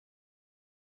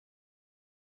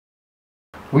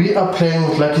We are playing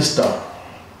with Lucky Star.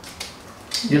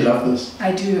 You love this.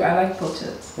 I do. I like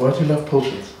pilchards. Why do you love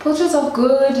pilchards? Pilchards are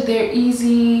good. They're easy.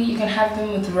 You can have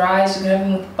them with rice. You can have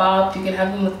them with pap. You can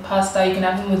have them with pasta. You can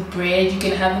have them with bread. You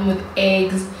can have them with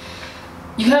eggs.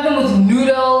 You can have them with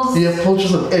noodles. You have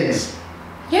pilchards with eggs?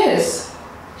 Yes.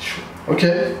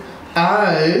 Okay.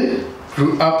 I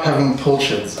grew up having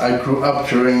pilchards. I grew up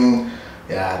during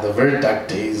the very dark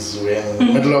days when the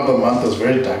middle of the month was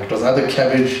very dark. It was either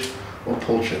cabbage or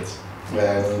pilchards.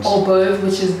 And or both,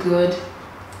 which is good.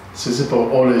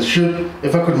 Sisipo always should,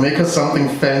 if I could make her something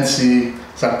fancy,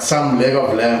 like some leg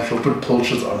of lamb, she'll put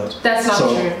pilchards on it. That's not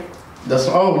true. That's,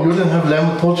 oh, you didn't have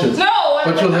lamb with pilchards? No!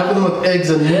 But you'll have them with eggs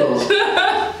and noodles.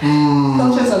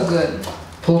 Pilchards are good.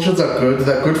 Pilchards are good.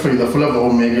 They're good for you. They're full of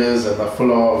omegas and they're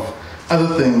full of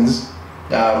other things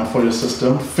for your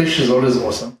system. Fish is always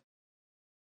awesome.